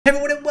Hey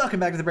everyone and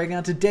welcome back to the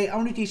breakdown. Today I'm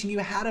going to be teaching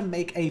you how to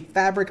make a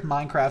Fabric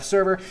Minecraft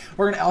server.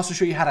 We're going to also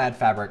show you how to add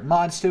Fabric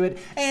mods to it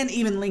and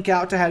even link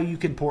out to how you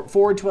can port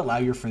forward to allow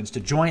your friends to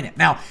join it.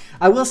 Now,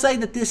 I will say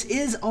that this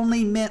is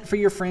only meant for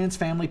your friends,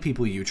 family,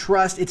 people you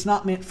trust. It's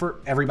not meant for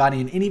everybody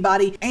and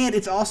anybody, and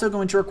it's also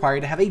going to require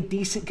you to have a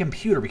decent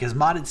computer because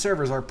modded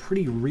servers are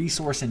pretty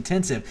resource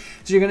intensive.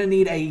 So you're going to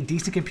need a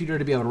decent computer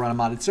to be able to run a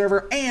modded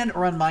server and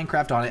run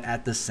Minecraft on it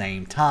at the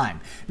same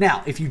time.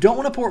 Now, if you don't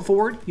want to port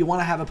forward, you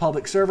want to have a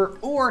public server,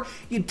 or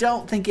you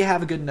don't think you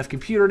have a good enough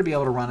computer to be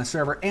able to run a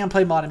server and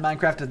play modded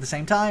Minecraft at the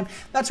same time,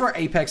 that's where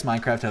Apex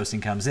Minecraft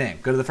hosting comes in.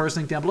 Go to the first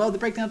link down below,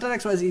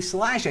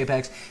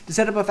 fabric-server-launch.jar/Apex, to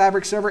set up a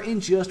Fabric server in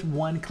just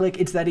one click.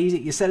 It's that easy.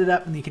 You set it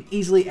up and you can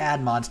easily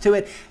add mods to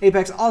it.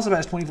 Apex also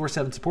has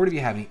 24/7 support if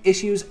you have any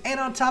issues, and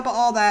on top of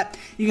all that,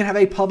 you can have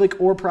a public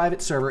or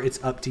private server.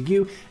 It's up to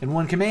you. In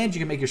one command, you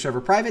can make your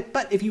server private,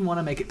 but if you want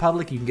to make it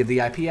public, you can give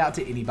the IP out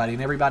to anybody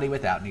and everybody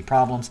without any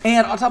problems.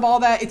 And on top of all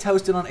that, it's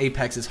hosted on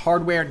Apex's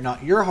hardware,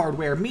 not your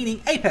hardware,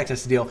 meaning Apex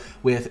has to deal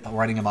with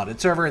running a modded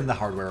server and the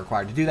hardware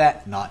required to do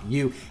that, not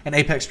you. And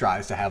Apex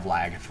strives to have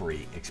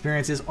lag-free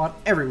experiences on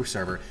every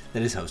server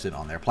that is hosted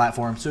on their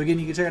platform. So again,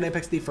 you can check out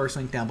Apex, the first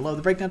link down below,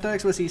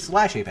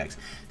 fabric-server-launch.jar/Apex,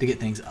 to get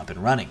things up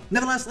and running.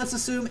 Nevertheless, let's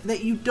assume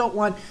that you don't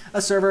want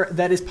a server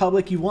that is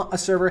public. You want a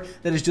server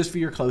that is just for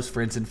your close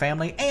friends and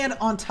family, and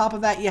on top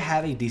of that, you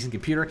have a decent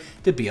computer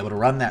to be able to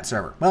run that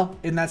server. Well,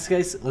 in that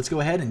case, let's go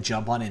ahead and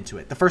jump on into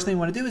it. The first thing you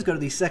want to do is go to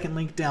the second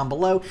link down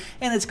below,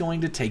 and it's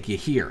going to take you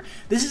here.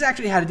 This is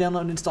actually how to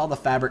download and install the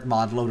Fabric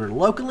mod loader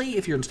locally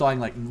if you're installing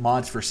like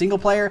mods for single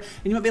player.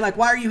 And you might be like,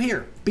 why are you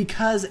here?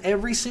 Because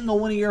every single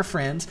one of your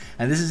friends,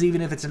 and this is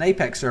even if it's an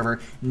Apex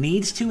server,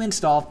 needs to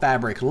install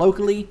Fabric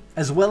locally,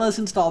 as well as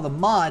install the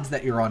mods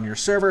that you're on your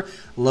server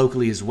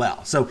locally as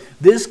well. So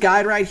this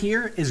guide right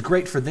here is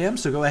great for them.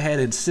 So go ahead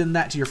and send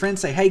that to your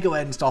friends. Say, hey, go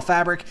ahead and install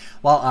Fabric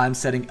while I'm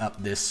setting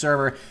up this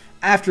server.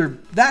 After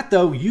that,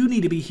 though, you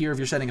need to be here if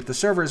you're setting up the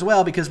server as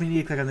well, because we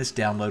need to click on this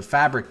Download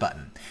Fabric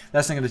button.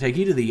 That's then going to take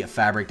you to the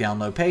Fabric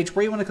download page,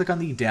 where you want to click on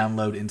the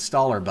Download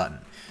Installer button.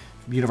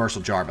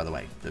 Universal jar, by the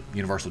way, the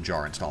Universal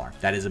Jar installer.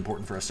 That is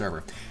important for a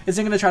server. It's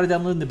then going to try to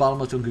download in the bottom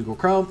left on Google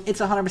Chrome.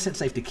 It's 100%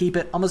 safe to keep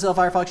it. On Mozilla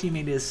Firefox, you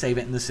may need to save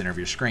it in the center of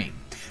your screen.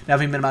 Now, if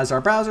we minimize our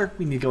browser,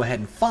 we need to go ahead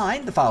and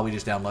find the file we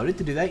just downloaded.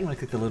 To do that, you want to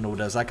click the little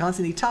Windows icons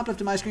in the top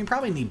left of my screen,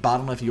 probably in the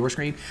bottom left of your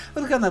screen.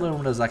 But click on that little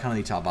Windows icon in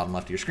the top bottom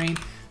left of your screen.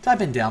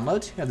 Type in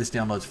downloads. You have this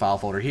downloads file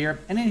folder here,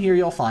 and in here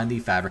you'll find the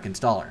Fabric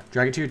installer.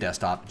 Drag it to your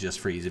desktop just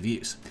for ease of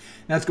use.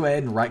 Now let's go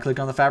ahead and right click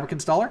on the Fabric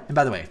installer. And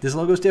by the way, if this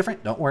logo is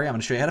different, don't worry, I'm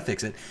going to show you how to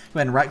fix it. Go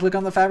ahead and right click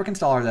on the Fabric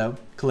installer though,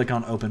 click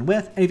on open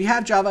with, and if you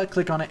have Java,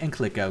 click on it and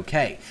click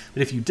OK.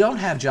 But if you don't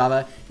have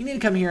Java, you need to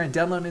come here and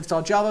download and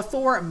install Java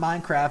for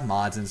Minecraft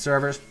mods and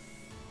servers.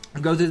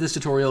 Go through this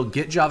tutorial,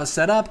 get Java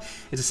set up.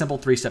 It's a simple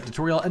 3-step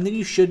tutorial, and then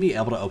you should be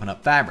able to open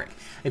up Fabric.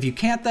 If you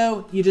can't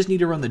though, you just need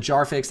to run the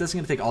jar fix. That's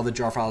going to take all the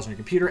jar files on your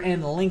computer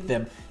and link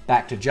them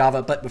back to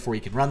Java, but before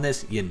you can run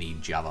this, you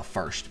need Java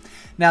first.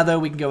 Now though,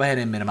 we can go ahead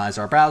and minimize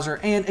our browser,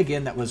 and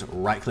again, that was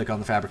right click on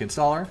the Fabric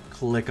installer,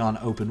 click on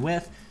open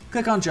with,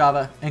 click on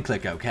Java, and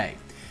click OK.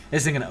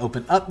 This is going to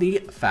open up the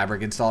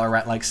Fabric installer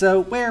right like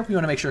so, where we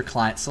want to make sure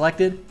client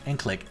selected and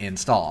click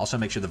install. Also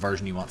make sure the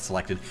version you want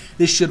selected.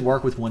 This should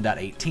work with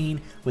 1.18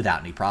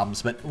 without any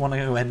problems, but want to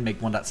go ahead and make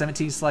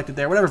 1.17 selected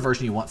there, whatever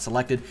version you want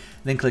selected,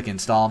 then click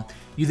install.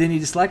 You then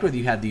need to select whether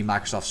you have the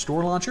Microsoft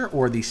Store launcher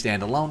or the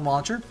standalone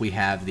launcher. We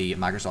have the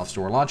Microsoft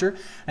Store launcher,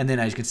 and then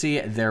as you can see,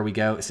 there we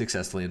go,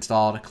 successfully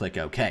installed. Click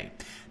OK.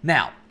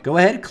 Now, go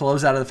ahead,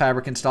 close out of the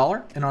Fabric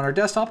installer, and on our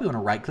desktop, we want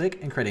to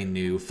right-click and create a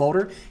new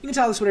folder. You can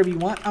title this whatever you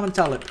want. I'm going to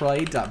title it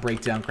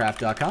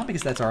play.breakdowncraft.com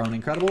because that's our own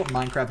incredible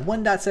Minecraft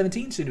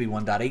 1.17, soon to be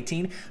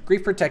 1.18,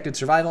 grief protected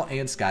survival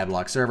and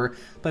skyblock server.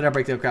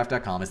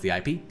 Play.breakdowncraft.com is the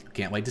IP.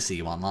 Can't wait to see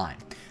you online.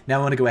 Now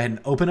we want to go ahead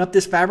and open up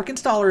this Fabric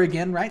installer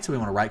again, right? So we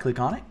want to right-click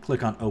on it,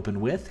 click on Open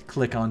With,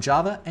 click on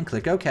Java, and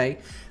click OK.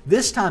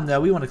 This time,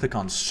 though, we want to click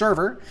on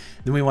Server.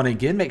 Then we want to,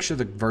 again, make sure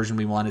the version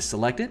we want is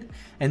selected.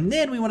 And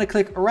then we want to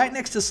click right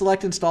next to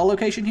Select Install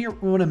Location here.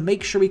 We want to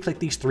make sure we click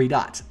these 3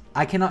 dots.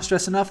 I cannot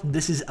stress enough,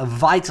 this is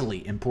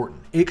vitally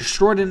important,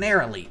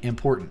 extraordinarily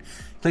important.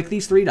 Click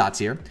these 3 dots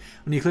here.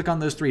 When you click on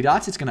those 3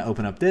 dots, it's going to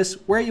open up this,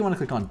 where you want to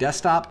click on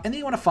Desktop, and then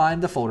you want to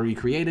find the folder you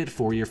created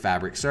for your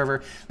Fabric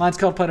server. Mine's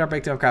called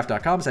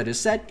play.breakdowncraft.com, as I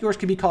just said. Yours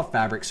can be called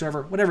Fabric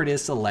server. Whatever it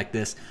is, select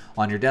this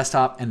on your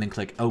desktop, and then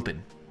click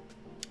Open.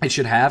 It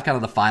should have kind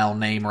of the file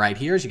name right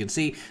here. As you can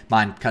see,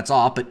 mine cuts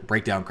off, but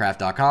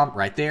breakdowncraft.com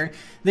right there.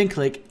 Then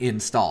click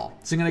Install.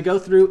 So I'm going to go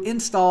through,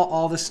 install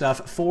all the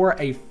stuff for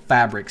a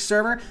Fabric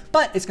server,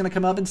 but it's going to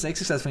come up and say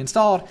successfully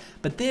installed.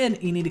 But then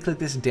you need to click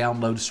this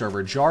Download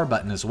Server Jar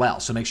button as well.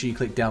 So make sure you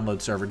click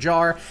Download Server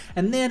Jar,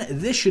 and then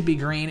this should be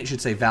green. It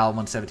should say Val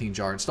 1.17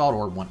 jar installed,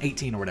 or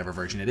 1.18, or whatever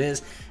version it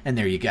is. And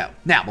there you go.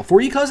 Now, before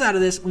you close out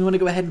of this, we want to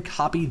go ahead and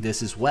copy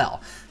this as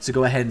well. So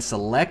go ahead and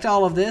select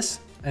all of this,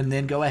 and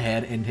then go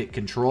ahead and hit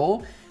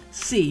Control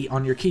C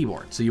on your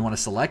keyboard. So you want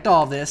to select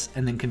all of this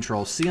and then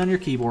Control C on your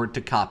keyboard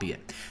to copy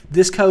it.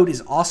 This code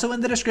is also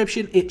in the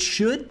description. It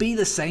should be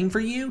the same for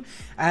you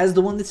as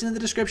the one that's in the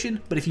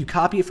description, but if you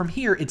copy it from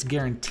here, it's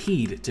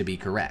guaranteed to be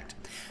correct.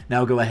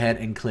 Now go ahead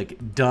and click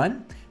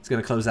Done. It's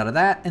going to close out of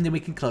that, and then we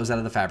can close out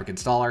of the Fabric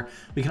installer.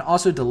 We can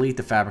also delete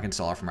the Fabric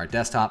installer from our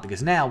desktop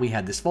because now we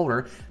have this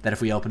folder that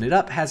if we open it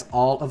up has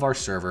all of our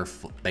server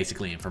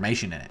basically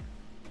information in it.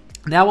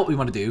 Now what we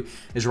want to do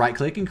is right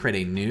click and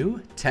create a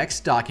new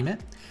text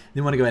document.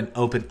 Then we want to go ahead and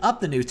open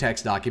up the new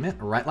text document,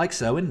 right like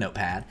so in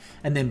Notepad,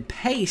 and then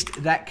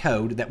paste that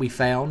code that we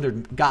found or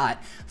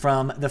got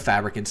from the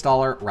Fabric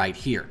installer right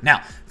here.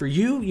 Now, for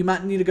you, you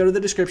might need to go to the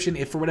description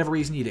if for whatever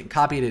reason you didn't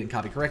copy it, didn't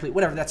copy correctly,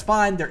 whatever, that's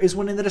fine. There is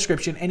one in the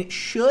description and it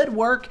should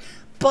work.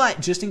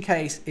 But just in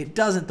case it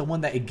doesn't, the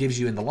one that it gives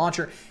you in the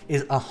launcher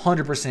is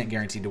 100%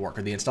 guaranteed to work,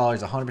 or the installer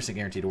is 100%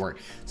 guaranteed to work.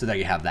 So there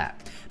you have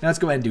that. Now let's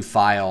go ahead and do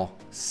File,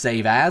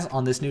 Save As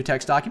on this new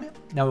text document.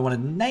 Now we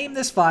want to name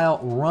this file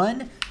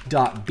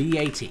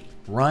Run.bat.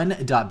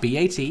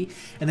 Run.bat,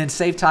 and then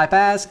save type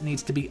as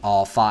needs to be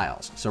all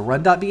files. So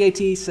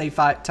Run.bat, save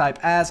type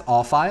as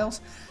all files.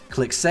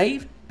 Click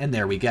Save, and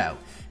there we go.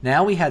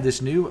 Now we have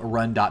this new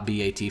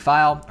run.bat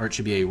file, or it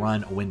should be a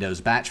run Windows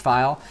batch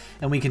file,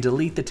 and we can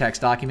delete the text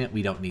document.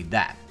 We don't need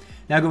that.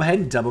 Now go ahead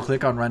and double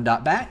click on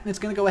run.bat, and it's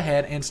going to go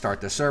ahead and start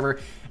the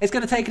server. It's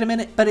going to take it a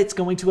minute, but it's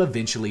going to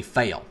eventually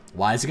fail.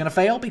 Why is it going to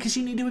fail? Because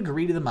you need to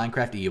agree to the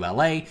Minecraft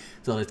EULA.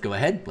 So let's go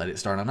ahead, let it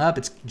start on up.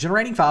 It's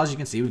generating files. You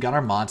can see we've got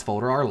our mods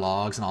folder, our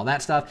logs, and all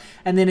that stuff,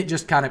 and then it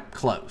just kind of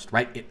closed,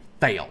 right? It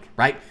failed,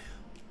 right?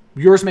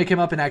 Yours may come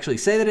up and actually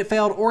say that it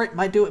failed, or it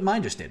might do what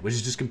mine just did, which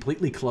is just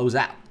completely close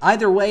out.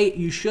 Either way,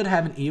 you should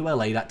have an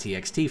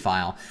EULA.txt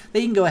file that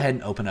you can go ahead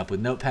and open up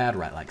with Notepad,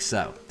 right like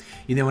so.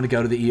 You then want to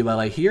go to the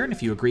EULA here, and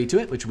if you agree to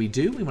it, which we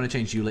do, we want to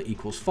change EULA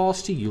equals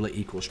false to EULA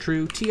equals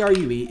true,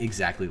 TRUE,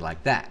 exactly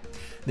like that.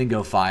 Then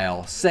go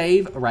File,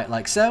 Save, right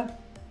like so.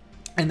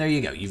 And there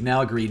you go. You've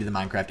now agreed to the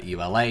Minecraft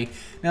EULA.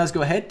 Now let's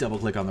go ahead, double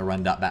click on the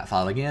run.bat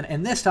file again,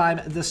 and this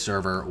time the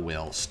server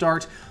will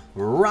start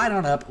right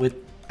on up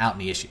without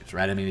any issues,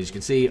 right? I mean, as you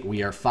can see,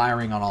 we are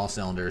firing on all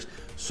cylinders.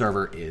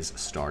 Server is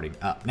starting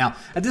up. Now,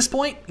 at this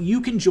point,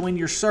 you can join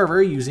your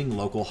server using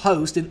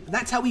localhost, and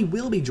that's how we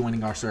will be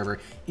joining our server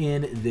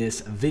in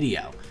this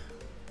video.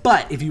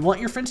 But if you want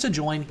your friends to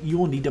join, you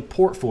will need to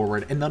port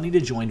forward, and they'll need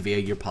to join via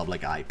your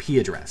public IP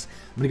address.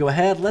 I'm going to go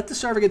ahead, let the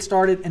server get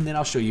started, and then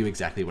I'll show you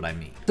exactly what I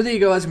mean. So there you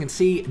go. As you can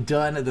see,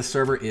 done. The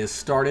server is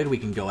started. We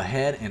can go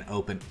ahead and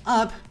open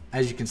up.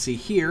 As you can see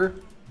here,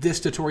 this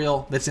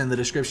tutorial that's in the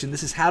description.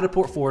 This is how to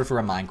port forward for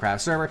a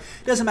Minecraft server.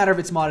 It doesn't matter if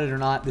it's modded or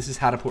not. This is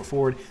how to port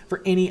forward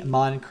for any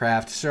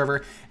Minecraft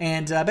server.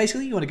 And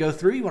basically, you want to go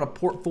through, you want to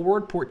port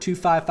forward, port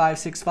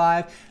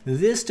 25565.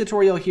 This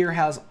tutorial here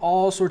has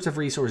all sorts of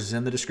resources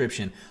in the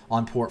description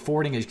on port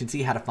forwarding. As you can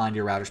see, how to find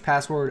your router's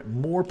password,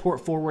 more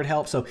port forward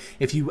help. So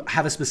if you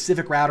have a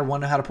specific router,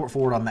 want to know how to port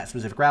forward on that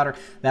specific router,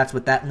 that's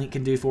what that link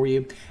can do for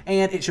you.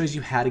 And it shows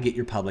you how to get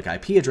your public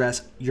IP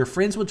address. Your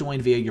friends will join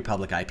via your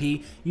public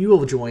IP. You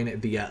will join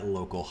via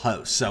local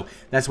host. So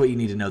that's what you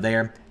need to know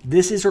there.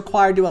 This is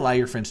required to allow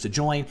your friends to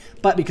join,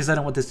 but because I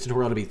don't want this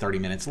tutorial to be 30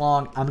 minutes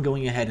long, I'm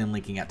going ahead and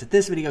linking out to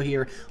this video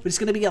here, which is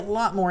going to be a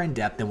lot more in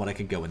depth than what I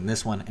could go in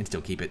this one and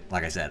still keep it,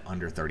 like I said,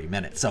 under 30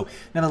 minutes. So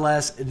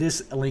nevertheless,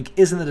 this link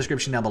is in the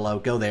description down below.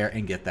 Go there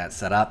and get that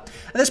set up.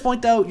 At this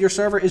point though, your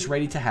server is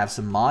ready to have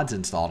some mods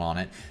installed on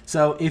it.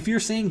 So if you're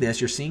seeing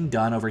this, you're seeing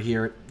done over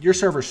here, your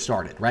server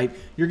started, right?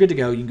 You're good to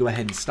go. You can go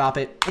ahead and stop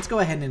it. Let's go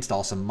ahead and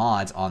install some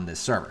mods on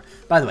this server.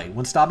 By the way,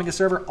 when stopping a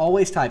server,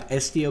 always type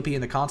stop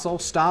in the console,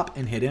 stop,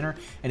 and hit enter,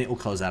 and it will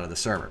close out of the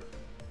server.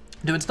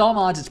 To install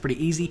mods, it's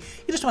pretty easy.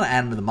 You just want to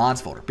add them to the mods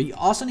folder, but you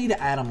also need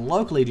to add them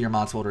locally to your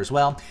mods folder as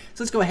well.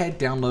 So let's go ahead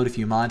and download a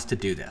few mods to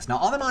do this. Now,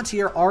 all the mods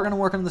here are going to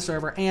work on the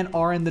server and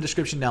are in the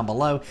description down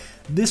below.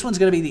 This one's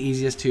going to be the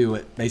easiest to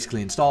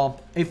basically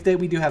install. If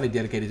we do have a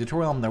dedicated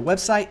tutorial on their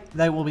website,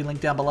 that will be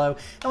linked down below.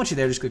 And once you're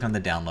there, just click on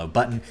the download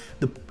button.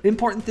 The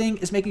important thing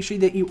is making sure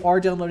that you are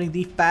downloading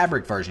the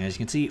Fabric version. As you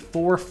can see,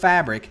 for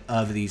Fabric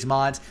of these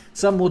mods,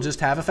 some will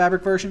just have a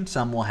Fabric version,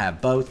 some will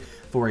have both.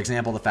 For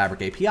example, the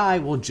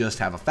FabricAPI will just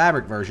have a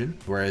Fabric version,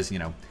 whereas, you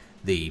know,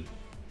 the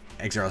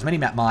Xero's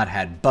Minimap mod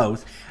had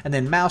both. And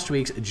then Mouse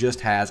Tweaks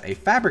just has a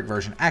Fabric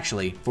version,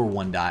 actually, for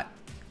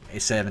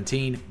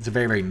 1.17. It's a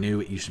very, very new.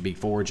 It used to be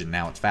Forge, and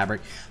now it's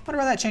Fabric. Wonder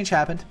why that change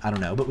happened. I don't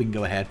know, but we can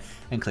go ahead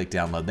and click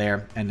download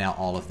there. And now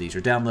all of these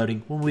are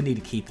downloading. Well, we need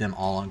to keep them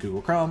all on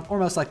Google Chrome, or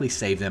most likely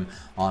save them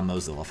on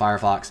Mozilla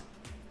Firefox.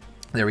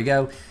 There we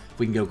go.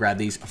 We can go grab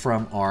these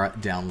from our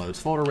downloads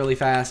folder really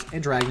fast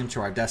and drag them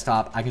to our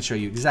desktop. I can show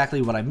you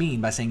exactly what I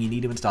mean by saying you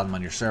need to install them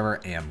on your server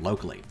and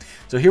locally.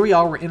 So here we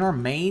are, we're in our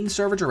main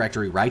server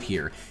directory right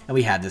here, and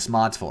we have this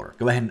mods folder.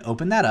 Go ahead and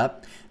open that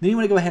up. Then you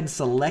want to go ahead and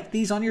select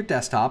these on your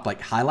desktop,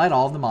 like highlight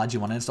all of the mods you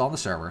want to install on the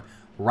server,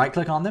 right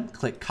click on them,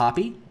 click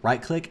copy,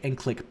 right click, and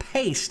click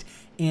paste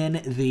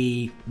in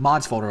the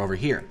mods folder over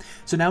here.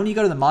 So now when you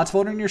go to the mods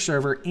folder in your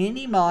server,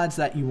 any mods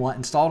that you want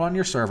installed on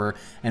your server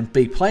and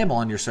be playable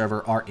on your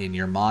server are in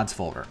your mods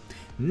folder.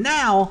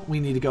 Now we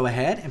need to go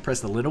ahead and press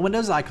the little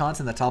Windows icons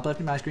in the top left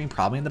of my screen,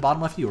 probably in the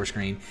bottom left of your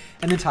screen,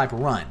 and then type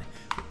run.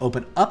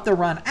 Open up the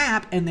run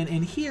app, and then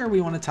in here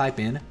we want to type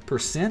in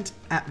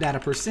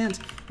 %appdata%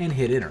 and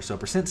hit enter. So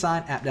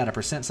 %,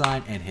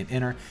 appdata%, and hit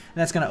enter. And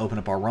that's going to open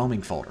up our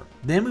roaming folder.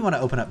 Then we want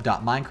to open up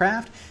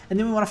 .minecraft, and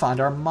then we want to find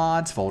our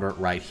mods folder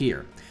right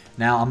here.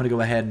 Now I'm going to go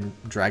ahead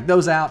and drag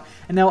those out,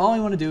 and now all we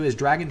want to do is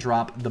drag and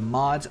drop the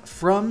mods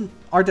from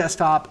our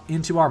desktop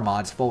into our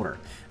mods folder.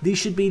 These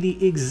should be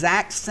the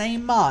exact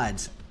same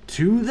mods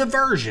to the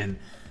version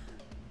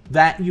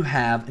that you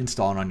have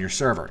installed on your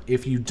server.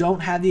 If you don't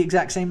have the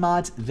exact same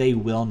mods, they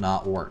will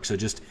not work. So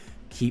just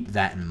keep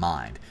that in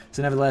mind.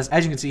 So nevertheless,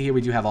 as you can see here, we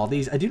do have all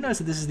these. I do notice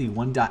that this is the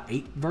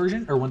 1.8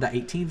 version, or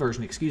 1.18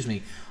 version, excuse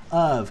me,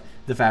 of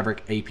the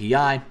Fabric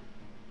API.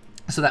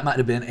 So that might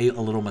have been a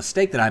little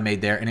mistake that I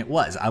made there, and it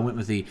was. I went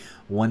with the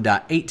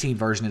 1.18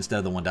 version instead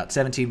of the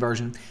 1.17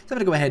 version. So I'm going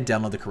to go ahead and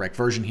download the correct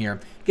version here,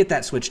 get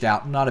that switched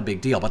out. Not a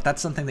big deal, but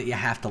that's something that you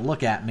have to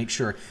look at, make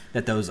sure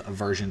that those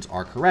versions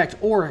are correct,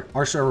 or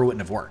our server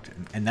wouldn't have worked.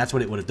 And that's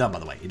what it would have done, by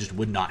the way. It just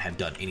would not have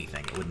done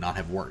anything. It would not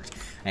have worked.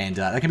 And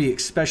that can be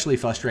especially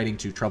frustrating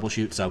to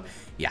troubleshoot. So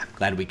yeah,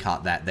 glad we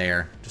caught that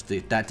there. Just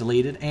get that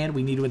deleted, and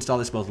we need to install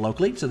this both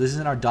locally. So this is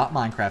in our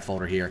 .minecraft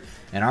folder here,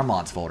 and our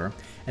mods folder.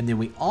 And then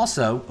we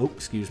also, oh,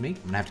 excuse me,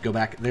 I'm gonna have to go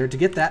back there to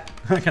get that.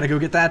 I gotta go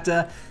get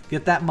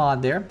that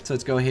mod there. So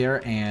let's go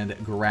here and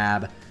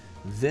grab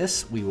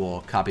this. We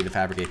will copy the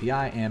Fabric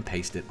API and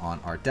paste it on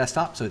our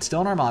desktop. So it's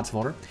still in our mods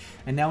folder.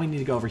 And now we need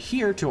to go over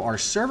here to our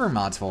server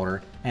mods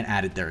folder and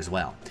add it there as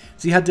well.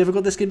 See how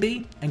difficult this can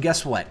be? And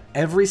guess what?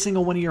 Every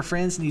single one of your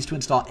friends needs to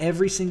install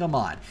every single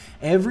mod.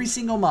 Every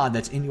single mod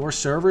that's in your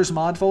server's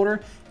mod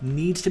folder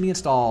needs to be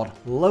installed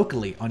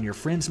locally on your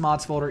friend's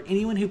mods folder.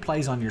 Anyone who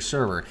plays on your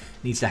server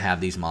needs to have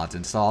these mods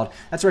installed.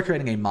 That's where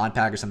creating a mod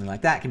pack or something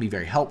like that can be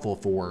very helpful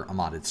for a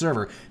modded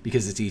server,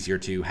 because it's easier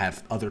to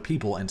have other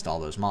people install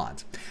those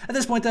mods. At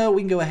this point though,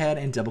 we can go ahead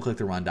and double click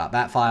the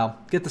Run.bat file,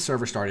 get the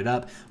server started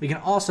up. We can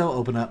also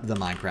open up the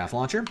Minecraft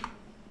launcher,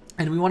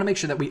 and we want to make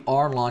sure that we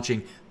are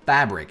launching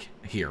Fabric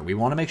here. We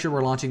want to make sure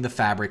we're launching the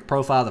Fabric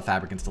profile, the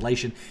Fabric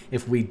installation.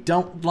 If we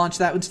don't launch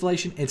that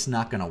installation, it's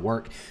not going to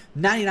work.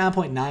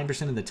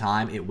 99.9% of the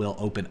time, it will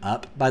open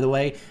up, by the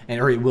way,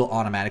 or it will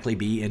automatically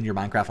be in your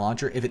Minecraft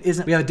launcher. If it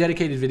isn't, we have a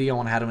dedicated video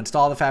on how to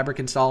install the Fabric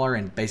installer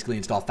and basically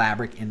install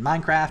Fabric in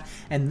Minecraft,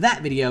 and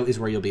that video is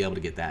where you'll be able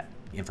to get that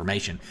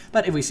information.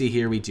 But if we see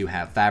here, we do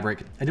have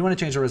Fabric. I do want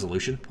to change the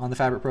resolution on the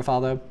Fabric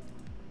profile, though,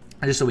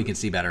 just so we can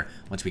see better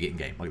once we get in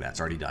game. Look at that, it's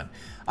already done.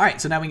 All right,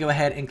 so now we can go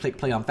ahead and click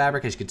play on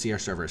Fabric. As you can see, our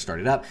server is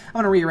started up. I'm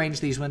gonna rearrange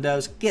these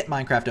windows, get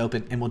Minecraft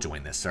open, and we'll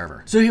join this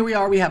server. So here we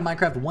are, we have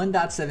Minecraft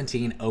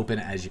 1.17 open,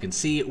 as you can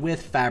see,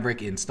 with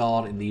Fabric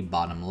installed in the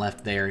bottom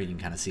left there. You can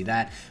kind of see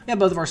that. We have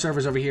both of our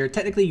servers over here.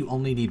 Technically, you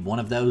only need one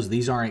of those.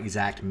 These aren't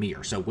exact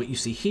mirror. So what you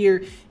see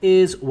here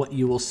is what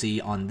you will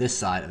see on this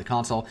side of the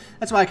console.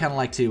 That's why I kind of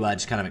like to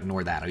just kind of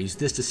ignore that. I'll use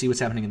this to see what's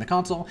happening in the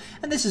console,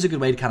 and this is a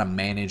good way to kind of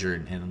manage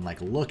and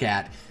like look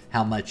at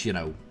how much, you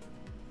know,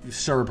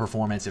 server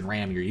performance and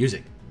RAM you're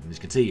using. As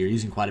you can see, you're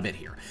using quite a bit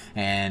here.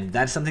 And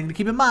that's something to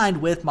keep in mind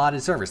with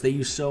modded servers. They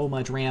use so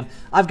much RAM.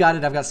 I've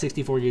got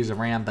 64 gigs of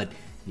RAM, but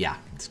yeah,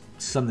 it's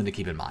something to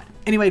keep in mind.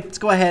 Anyway, let's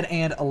go ahead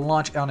and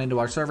launch on into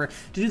our server. To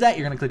do that,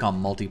 you're going to click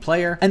on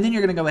multiplayer, and then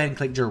you're going to go ahead and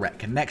click direct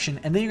connection,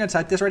 and then you're going to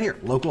type this right here,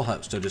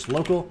 localhost. So just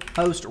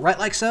localhost, right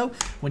like so.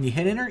 When you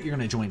hit enter, you're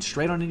going to join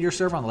straight on into your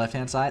server on the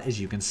left-hand side, as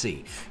you can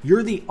see.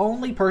 You're the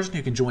only person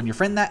who can join your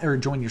friend that, or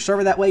join your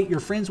server that way.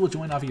 Your friends will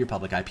join off of your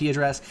public IP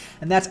address,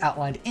 and that's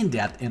outlined in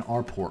depth in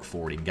our port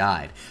forwarding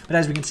guide. But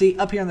as we can see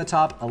up here on the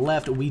top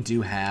left, we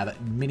do have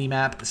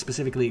minimap,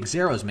 specifically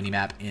Xero's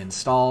minimap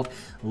installed,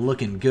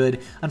 looking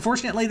good.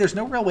 Unfortunately, there's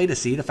no real way to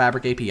see the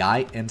Fabric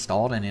API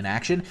installed and in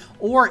action,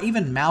 or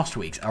even mouse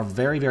tweaks are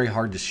very, very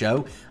hard to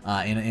show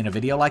in a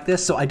video like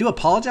this. So I do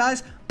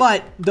apologize,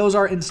 but those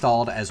are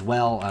installed as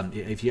well.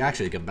 If you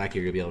actually come back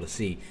here, you'll be able to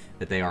see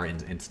that they are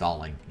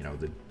installing, you know,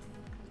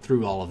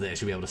 through all of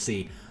this. You'll be able to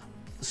see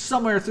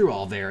somewhere through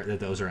all there that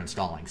those are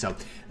installing. So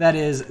that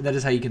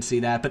is how you can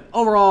see that. But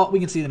overall, we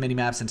can see the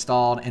mini-maps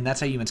installed, and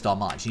that's how you install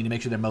mods. You need to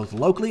make sure they're both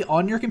locally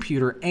on your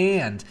computer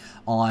and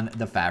on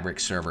the Fabric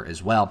server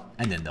as well,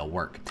 and then they'll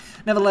work.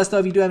 Nevertheless, though,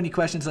 if you do have any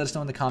questions, let us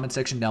know in the comment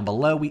section down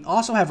below. We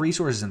also have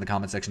resources in the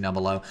comment section down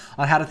below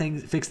on how to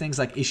fix things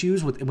like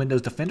issues with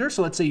Windows Defender.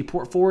 So let's say you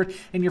port forward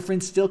and your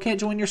friends still can't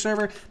join your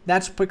server.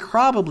 That's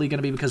probably going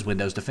to be because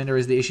Windows Defender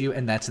is the issue,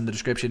 and that's in the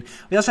description.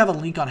 We also have a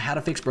link on how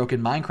to fix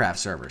broken Minecraft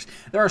servers.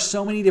 There are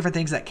so many different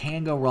things that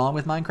can go wrong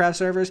with Minecraft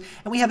servers,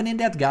 and we have an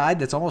in-depth guide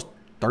that's almost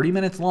 30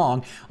 minutes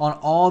long on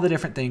all the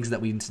different things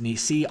that we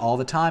see all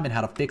the time and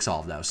how to fix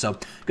all of those. So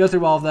go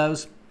through all of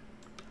those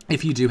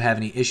if you do have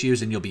any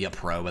issues, and you'll be a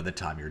pro by the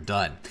time you're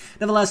done.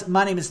 Nevertheless,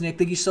 my name is Nick.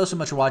 Thank you so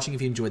much for watching.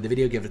 If you enjoyed the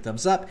video, give it a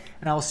thumbs up,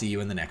 and I will see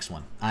you in the next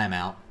one. I am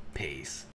out. Peace.